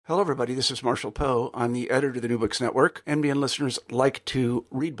Hello, everybody. This is Marshall Poe. I'm the editor of the New Books Network. NBN listeners like to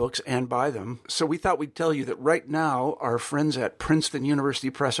read books and buy them. So we thought we'd tell you that right now, our friends at Princeton University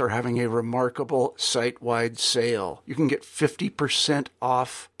Press are having a remarkable site-wide sale. You can get 50%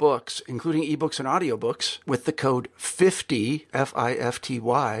 off books, including ebooks and audiobooks, with the code 50,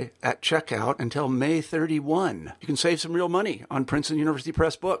 F-I-F-T-Y, at checkout until May 31. You can save some real money on Princeton University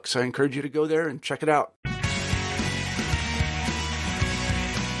Press books. I encourage you to go there and check it out.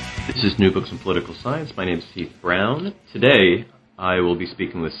 This is New Books in Political Science. My name is Heath Brown. Today, I will be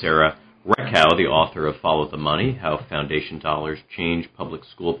speaking with Sarah Reckow, the author of Follow the Money, How Foundation Dollars Change Public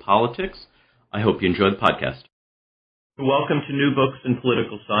School Politics. I hope you enjoy the podcast. Welcome to New Books in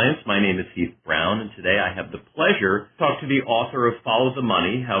Political Science. My name is Heath Brown, and today I have the pleasure to talk to the author of Follow the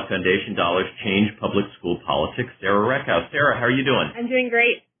Money, How Foundation Dollars Change Public School Politics, Sarah Reckow. Sarah, how are you doing? I'm doing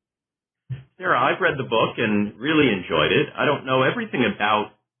great. Sarah, I've read the book and really enjoyed it. I don't know everything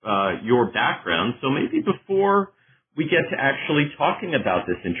about your background, so maybe before we get to actually talking about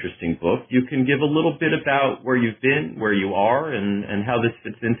this interesting book, you can give a little bit about where you've been, where you are, and how this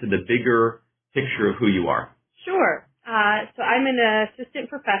fits into the bigger picture of who you are. Sure. So I'm an assistant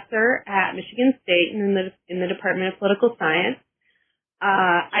professor at Michigan State in the Department of Political Science.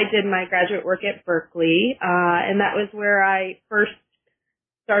 I did my graduate work at Berkeley, and that was where I first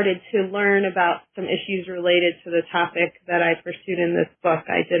started to learn about some issues related to the topic that I pursued in this book.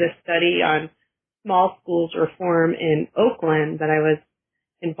 I did a study on small schools reform in Oakland that I was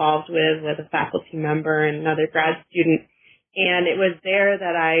involved with a faculty member and another grad student. And it was there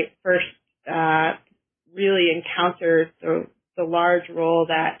that I first really encountered the large role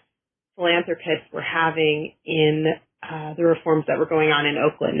that philanthropists were having in the reforms that were going on in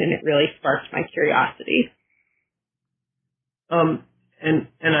Oakland, and it really sparked my curiosity.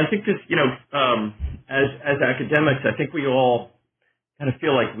 And I think this, as academics, I think we all kind of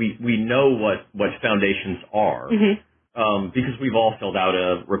feel like we know what foundations are, because we've all filled out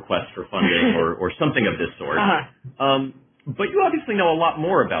a request for funding or something of this sort. But you obviously know a lot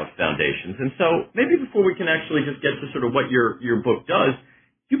more about foundations, and so maybe before we can actually just get to sort of what your book does,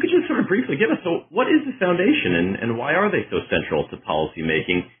 you could just sort of briefly give us, so what is the foundation and why are they so central to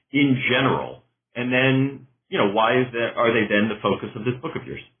policymaking in general? And then, why are they then the focus of this book of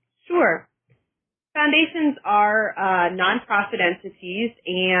yours? Sure. Foundations are nonprofit entities,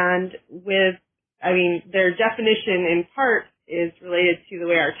 and their definition in part is related to the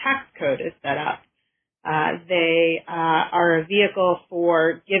way our tax code is set up. They are a vehicle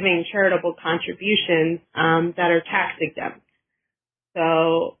for giving charitable contributions that are tax exempt.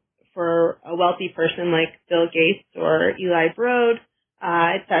 So for a wealthy person like Bill Gates or Eli Broad,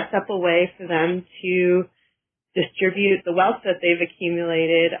 it sets up a way for them to distribute the wealth that they've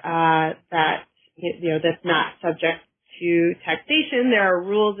accumulated that's not subject to taxation. There are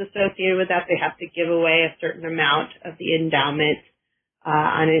rules associated with that. They have to give away a certain amount of the endowment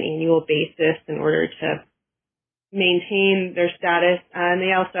on an annual basis in order to maintain their status, and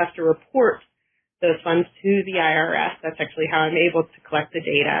they also have to report those funds to the IRS. That's actually how I'm able to collect the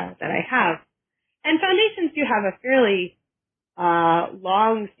data that I have. And foundations do have a fairly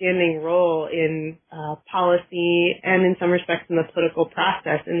long-standing role in policy and in some respects in the political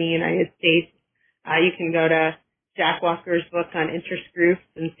process in the United States. You can go to Jack Walker's book on interest groups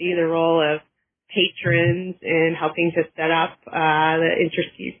and see the role of patrons in helping to set up the interest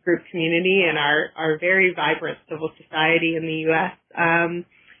group community in our very vibrant civil society in the U.S.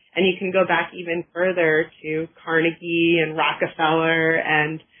 And you can go back even further to Carnegie and Rockefeller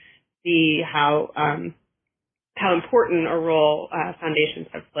and see how important a role foundations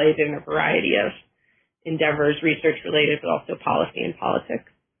have played in a variety of endeavors, research-related, but also policy and politics.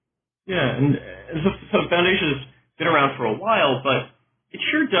 Yeah, and so foundations has been around for a while, but it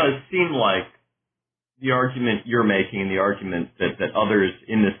sure does seem like the argument you're making and the argument that others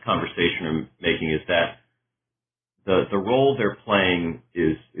in this conversation are making is that the role they're playing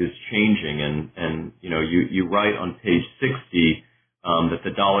is changing, and you write on page 60 that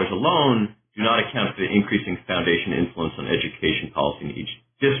the dollars alone do not account for the increasing foundation influence on education policy in each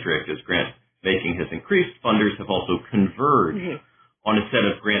district. As grant making has increased, funders have also converged on a set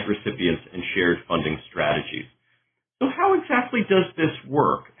of grant recipients and shared funding strategies. So how exactly does this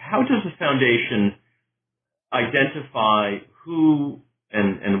work? How does a foundation identify who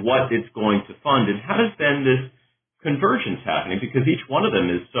and what it's going to fund, and how does then this convergence happening? Because each one of them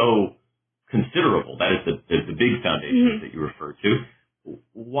is so considerable. That is the big foundations that you refer to.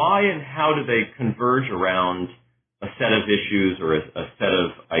 Why and how do they converge around a set of issues or a set of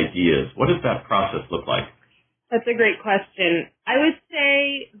ideas? What does that process look like? That's a great question. I would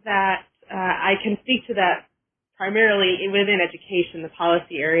say that I can speak to that primarily within education, the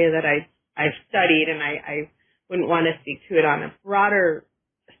policy area that I've studied, and I wouldn't want to speak to it on a broader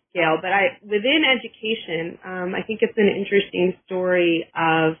scale, but within education, I think it's an interesting story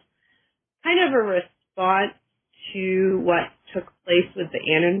of kind of a response to what took place with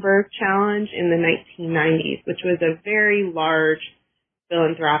the Annenberg Challenge in the 1990s, which was a very large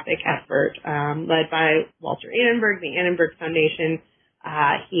philanthropic effort led by Walter Annenberg, the Annenberg Foundation.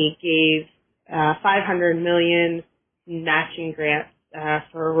 He gave $500 million matching grants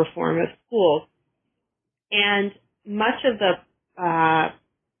for reform of schools. And much of the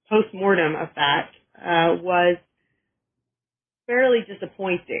post-mortem of that was fairly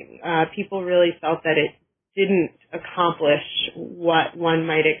disappointing. People really felt that it didn't accomplish what one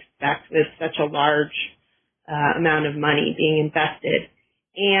might expect with such a large amount of money being invested.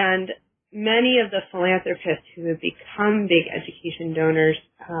 And many of the philanthropists who have become big education donors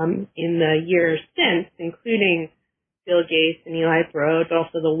in the years since, including Bill Gates and Eli Broad, but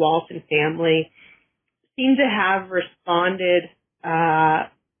also the Walton family, seem to have responded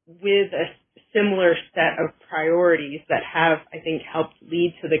with a similar set of priorities that have, I think, helped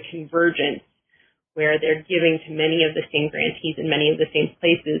lead to the convergence where they're giving to many of the same grantees in many of the same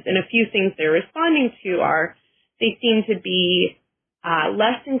places. And a few things they're responding to are they seem to be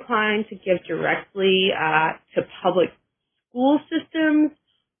less inclined to give directly to public school systems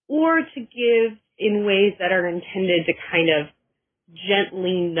or to give in ways that are intended to kind of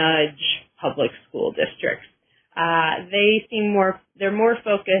gently nudge public school districts. They're more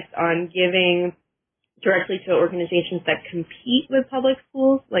focused on giving directly to organizations that compete with public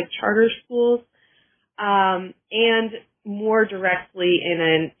schools, like charter schools, and more directly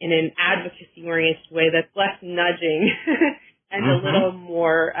in an advocacy-oriented way that's less nudging and a little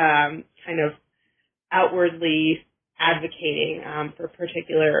more kind of outwardly advocating for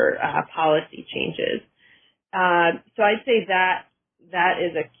particular policy changes. So I'd say that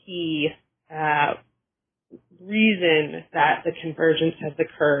is a key reason that the convergence has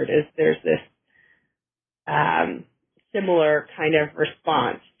occurred, is there's this similar kind of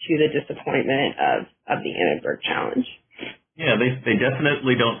response to the disappointment of the Annenberg Challenge. Yeah, they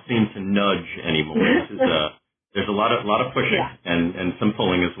definitely don't seem to nudge anymore. There's a lot of pushing and some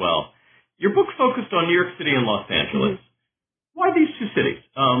pulling as well. Your book focused on New York City and Los Angeles. Mm-hmm. Why these two cities?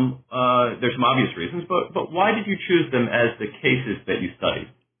 There's some obvious reasons, but why did you choose them as the cases that you studied?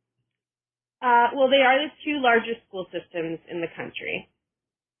 Well, they are the two largest school systems in the country,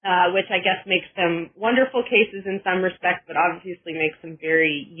 which I guess makes them wonderful cases in some respects, but obviously makes them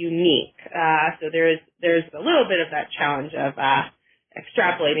very unique. So there's a little bit of that challenge of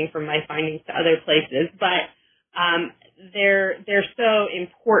extrapolating from my findings to other places, but they're so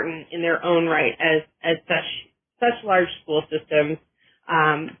important in their own right as such large school systems,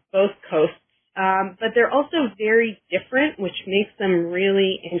 both coasts, but they're also very different, which makes them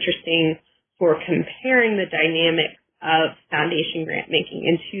really interesting for comparing the dynamics of foundation grant making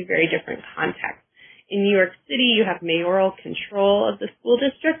in two very different contexts. In New York City, you have mayoral control of the school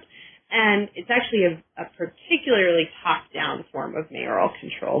district, and it's actually a particularly top-down form of mayoral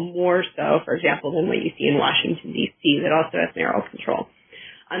control, more so, for example, than what you see in Washington, D.C., that also has mayoral control.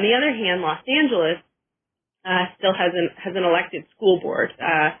 On the other hand, Los Angeles still has an elected school board,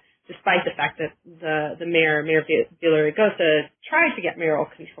 despite the fact that the Mayor Villaraigosa, tried to get mayoral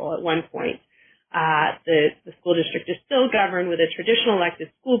control at one point. The school district is still governed with a traditional elected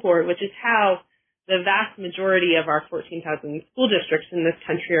school board, which is how the vast majority of our 14,000 school districts in this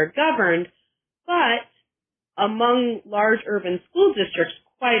country are governed. But among large urban school districts,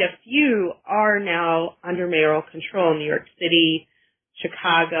 quite a few are now under mayoral control: New York City,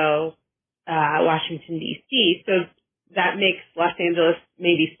 Chicago, Washington, D.C. So that makes Los Angeles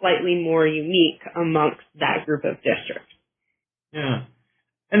maybe slightly more unique amongst that group of districts. Yeah.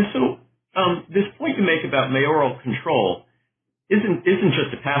 And so this point you make about mayoral control isn't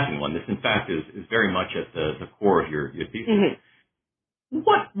just a passing one. This, in fact, is very much at the core of your thesis. Mm-hmm.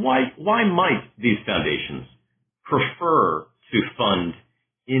 Why might these foundations prefer to fund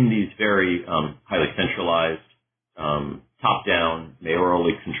in these very highly centralized, top-down,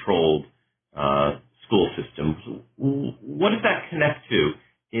 mayorally controlled school systems? What does that connect to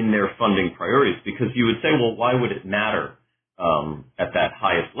in their funding priorities? Because you would say, well, why would it matter at that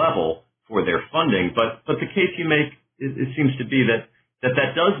highest level for their funding? But the case you make, it seems to be that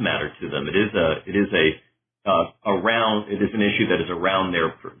does matter to them. It is an issue that is around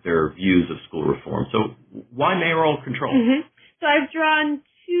their views of school reform. So why mayoral control? Mm-hmm. So I've drawn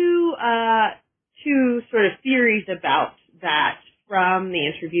two sort of theories about that from the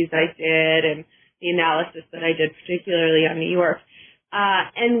interviews I did and the analysis that I did, particularly on New York.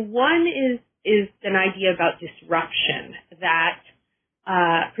 And one is is an idea about disruption that,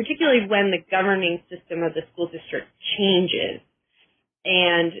 particularly when the governing system of the school district changes.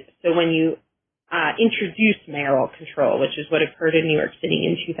 And so when you introduce mayoral control, which is what occurred in New York City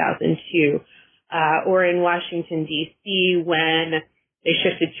in 2002, or in Washington, D.C., when they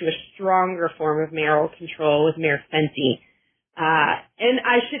shifted to a stronger form of mayoral control with Mayor Fenty. And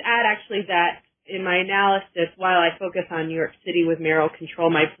I should add, actually, that in my analysis, while I focus on New York City with mayoral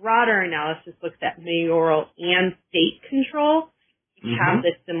control, my broader analysis looks at mayoral and state control, which have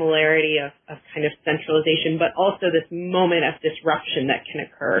this similarity of kind of centralization, but also this moment of disruption that can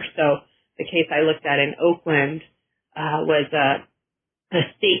occur. So the case I looked at in Oakland was a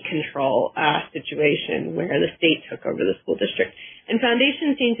state control situation where the state took over the school district. And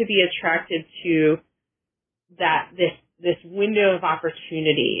foundations seem to be attracted to this window of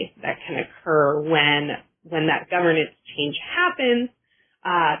opportunity that can occur when that governance change happens.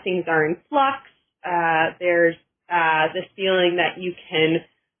 Things are in flux. There's this feeling that you can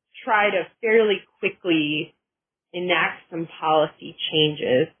try to fairly quickly enact some policy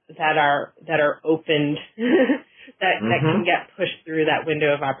changes that are opened that can get pushed through that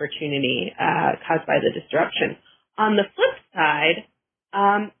window of opportunity caused by the disruption. On the flip side,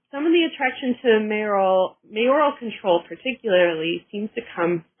 some of the attraction to mayoral control particularly seems to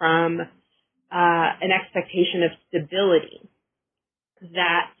come from an expectation of stability,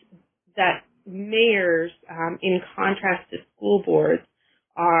 that mayors, in contrast to school boards,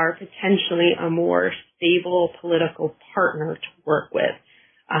 are potentially a more stable political partner to work with.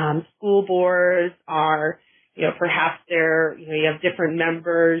 School boards are, perhaps you have different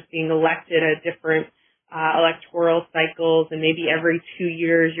members being elected at different electoral cycles, and maybe every 2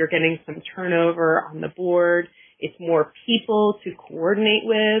 years you're getting some turnover on the board. It's more people to coordinate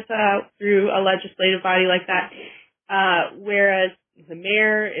with through a legislative body like that. Whereas the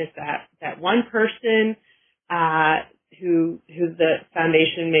mayor is that one person who the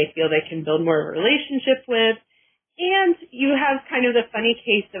foundation may feel they can build more of a relationship with. And you have kind of the funny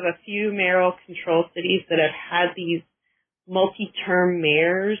case of a few mayoral control cities that have had these multi-term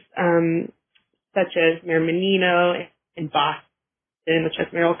mayors, such as Mayor Menino in Boston, which has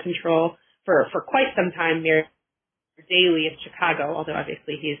mayoral control for quite some time, Mayor Daley in Chicago, although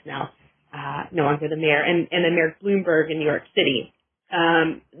obviously he is now no longer the mayor, and then Mayor Bloomberg in New York City.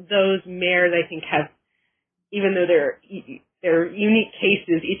 Those mayors, I think, have, even though they're unique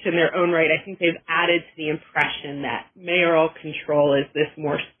cases, each in their own right, I think they've added to the impression that mayoral control is this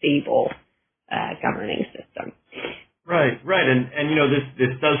more stable governing system. Right. And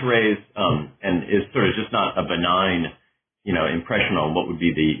this does raise and is sort of just not a benign, impression on what would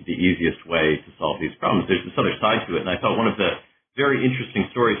be the easiest way to solve these problems. There's this other side to it, and I thought one of the very interesting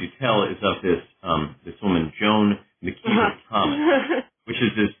stories you tell is of this woman, Joan McKeever Thomas, which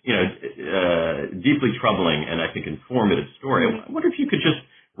is this, deeply troubling and I think informative story. I wonder if you could just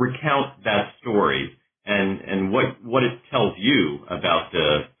recount that story and what it tells you about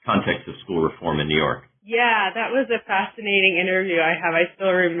the context of school reform in New York. Yeah, that was a fascinating interview I have. I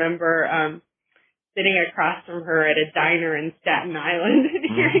still remember sitting across from her at a diner in Staten Island and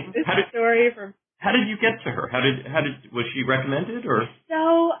hearing this story from. How did you get to her? Was she recommended or?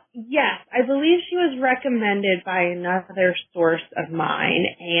 So, yes, I believe she was recommended by another source of mine,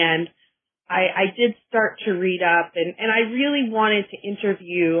 and I did start to read up, and I really wanted to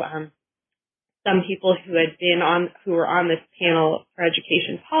interview some people who were on this panel for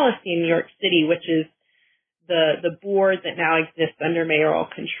education policy in New York City, which is the board that now exists under mayoral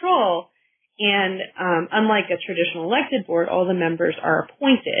control. And unlike a traditional elected board, all the members are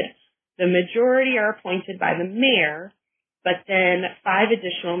appointed. The majority are appointed by the mayor, but then 5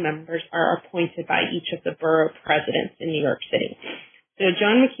 additional members are appointed by each of the borough presidents in New York City. So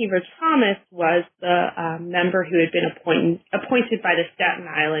Joan McKeever Thomas was the member who had been appointed by the Staten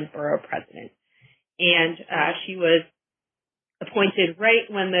Island borough president. And she was appointed right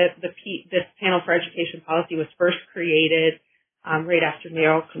when this panel for education policy was first created, right after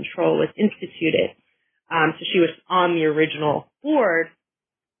mayoral control was instituted. So she was on the original board.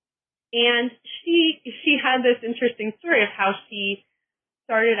 And she had this interesting story of how she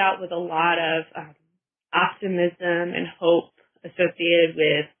started out with a lot of optimism and hope associated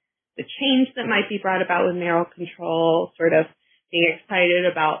with the change that might be brought about with mayoral control, sort of being excited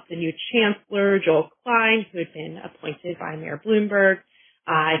about the new chancellor, Joel Klein, who had been appointed by Mayor Bloomberg.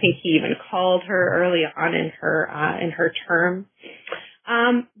 I think he even called her early on in her term.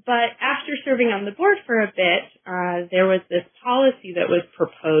 But after serving on the board for a bit, there was this policy that was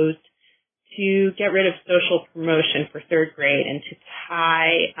proposed to get rid of social promotion for 3rd grade and to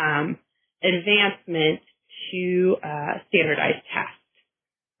tie advancement to standardized tests.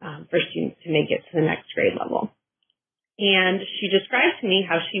 for students to make it to the next grade level. And she described to me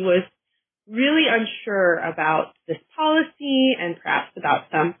how she was really unsure about this policy and perhaps about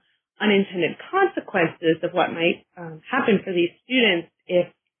some unintended consequences of what might happen for these students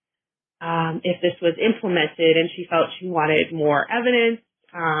if this was implemented, and she felt she wanted more evidence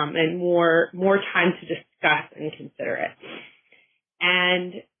and more time to discuss and consider it.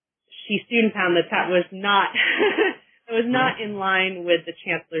 And she soon found that was not that was not in line with the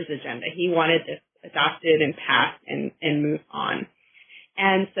chancellor's agenda. He wanted this adopted and passed and move on.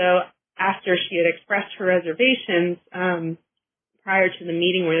 And so after she had expressed her reservations prior to the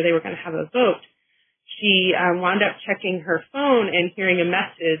meeting where they were going to have a vote, she wound up checking her phone and hearing a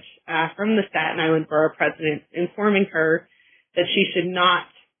message from the Staten Island Borough President informing her that she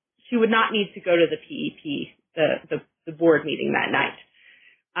would not need to go to the PEP, the board meeting that night.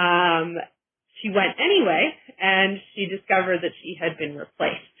 She went anyway, and she discovered that she had been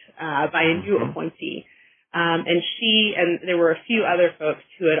replaced by a new appointee. And she and there were a few other folks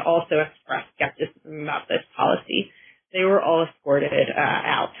who had also expressed skepticism about this policy. They were all escorted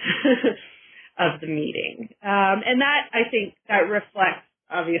out of the meeting. And that, I think, that reflects,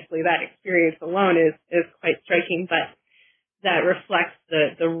 obviously, that experience alone is quite striking, but that reflects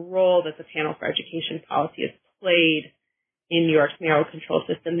the role that the Panel for Education Policy has played in New York's mayoral control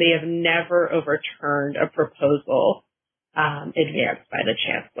system. They have never overturned a proposal advanced by the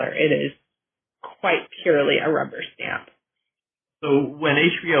chancellor. It is quite purely a rubber stamp. So when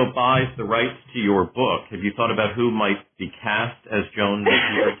HBO buys the rights to your book, have you thought about who might be cast as Joan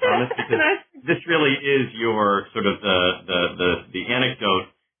Thomas? Because this really is your sort of the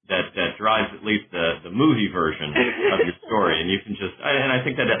anecdote that drives at least the movie version of your story, and you can just and I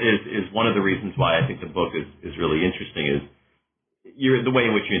think that is one of the reasons why I think the book is really interesting is the way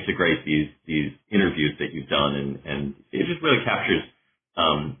in which you integrate these interviews that you've done, and it just really captures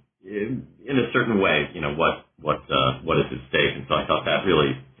in a certain way, what is at stake. And so I thought that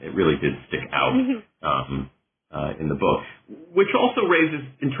really did stick out in the book, which also raises,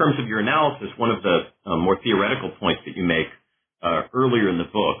 in terms of your analysis, one of the more theoretical points that you make earlier in the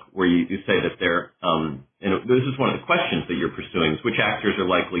book, where you say that and this is one of the questions that you're pursuing, is which actors are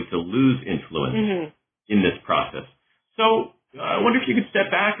likely to lose influence in this process. So I wonder if you could step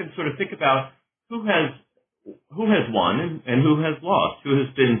back and sort of think about who has won and who has lost, who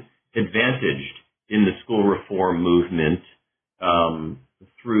has been advantaged in the school reform movement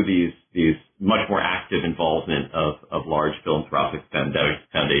through these much more active involvement of large philanthropic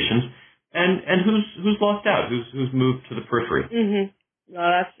foundations, and who's lost out, who's moved to the periphery.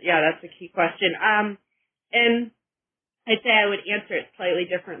 Well, that's a key question. And I'd say I would answer it slightly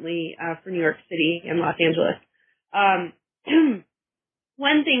differently for New York City and Los Angeles.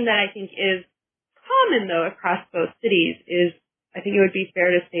 One thing that I think is common, though, across both cities is, I think it would be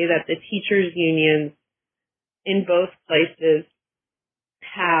fair to say that the teachers' unions in both places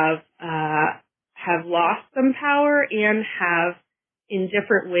have lost some power and have, in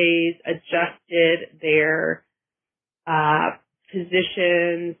different ways, adjusted their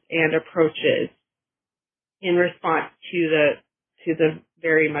positions and approaches in response to the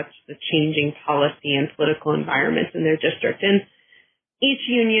very much the changing policy and political environment in their district. And each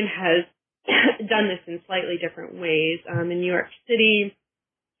union has done this in slightly different ways. In New York City,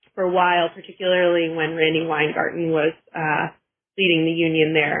 for a while, particularly when Randy Weingarten was leading the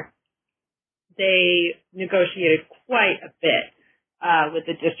union there, they negotiated quite a bit with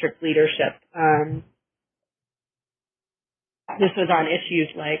the district leadership. This was on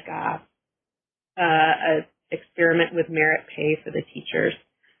issues like an experiment with merit pay for the teachers.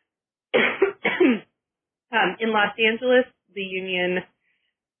 In Los Angeles, the union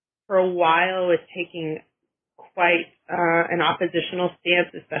for a while was taking quite an oppositional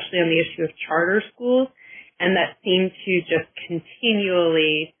stance, especially on the issue of charter schools, and that seemed to just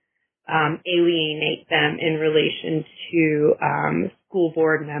continually alienate them in relation to school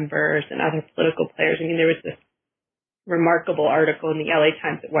board members and other political players. I mean, there was this remarkable article in the LA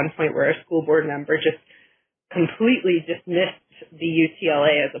Times at one point where a school board member just completely dismissed the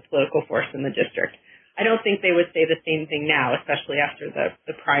UCLA as a political force in the district. I don't think they would say the same thing now, especially after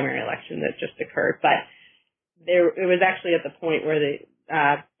the primary election that just occurred. But it was actually at the point where the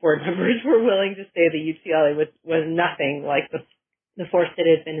board members were willing to say the UCLA was nothing like the force that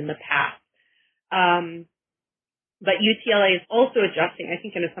it had been in the past. But UCLA is also adjusting, I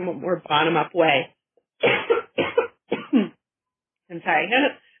think, in a somewhat more bottom-up way. I'm sorry,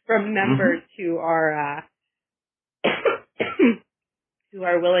 from members who are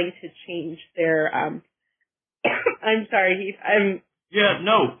willing to change their. I'm sorry, Heath. Yeah,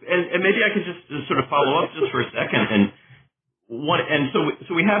 no, and maybe I could just sort of follow up just for a second. And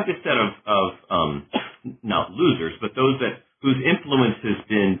so we have this set of not losers, but those whose influence has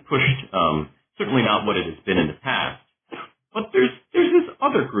been pushed, certainly not what it has been in the past. But there's this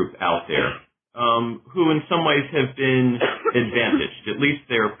other group out there who in some ways have been advantaged, at least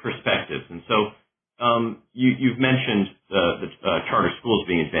their perspectives. And so you've mentioned the charter schools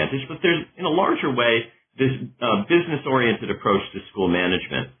being advantaged, but there's, in a larger way, this business-oriented approach to school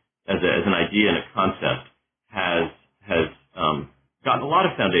management as an idea and a concept has gotten a lot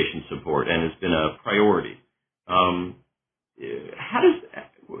of foundation support and has been a priority. Are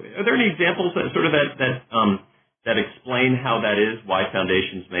there any examples that explain how that is, why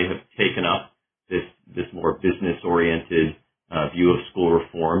foundations may have taken up this more business-oriented view of school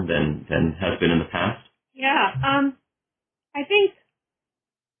reform than has been in the past? Yeah, I think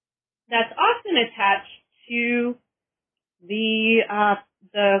that's often attached to the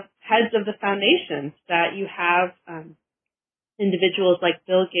heads of the foundations, that you have individuals like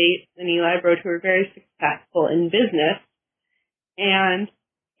Bill Gates and Eli Broad who are very successful in business and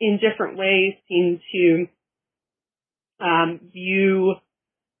in different ways seem to view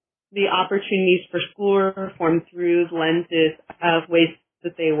the opportunities for school reform through the lenses of ways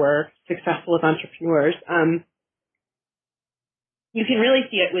that they were successful as entrepreneurs. You can really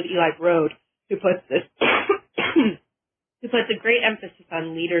see it with Eli Broad, who puts a great emphasis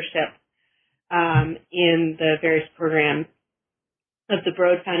on leadership in the various programs of the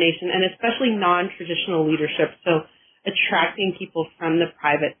Broad Foundation, and especially non-traditional leadership, so attracting people from the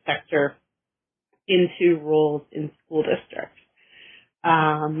private sector into roles in school districts.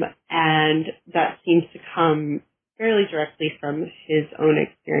 And that seems to come fairly directly from his own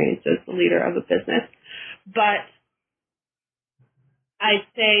experience as the leader of a business. But I'd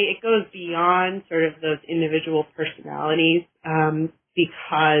say it goes beyond sort of those individual personalities,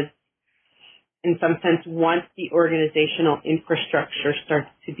 because in some sense, once the organizational infrastructure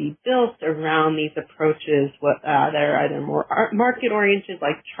starts to be built around these approaches that are either more market-oriented,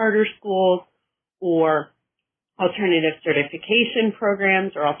 like charter schools, or alternative certification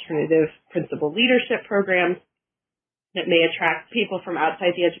programs or alternative principal leadership programs that may attract people from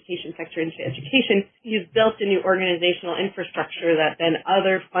outside the education sector into education, you've built a new organizational infrastructure that then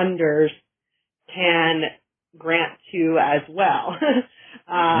other funders can grant to as well.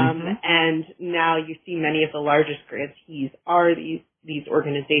 And now you see many of the largest grantees are these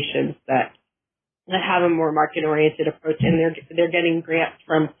organizations that have a more market-oriented approach, and they're getting grants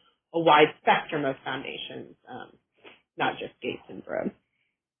from a wide spectrum of foundations, not just Gates and Broad.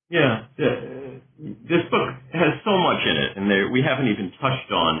 Yeah, this book has so much in it, and we haven't even touched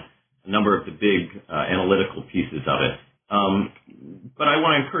on a number of the big analytical pieces of it. But I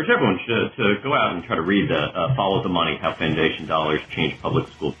want to encourage everyone to go out and try to read Follow the Money, How Foundation Dollars Change Public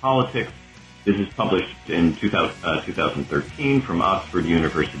School Politics. This is published in 2013 from Oxford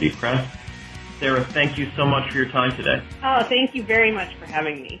University Press. Sarah, thank you so much for your time today. Oh, thank you very much for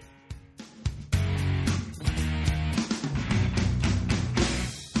having me.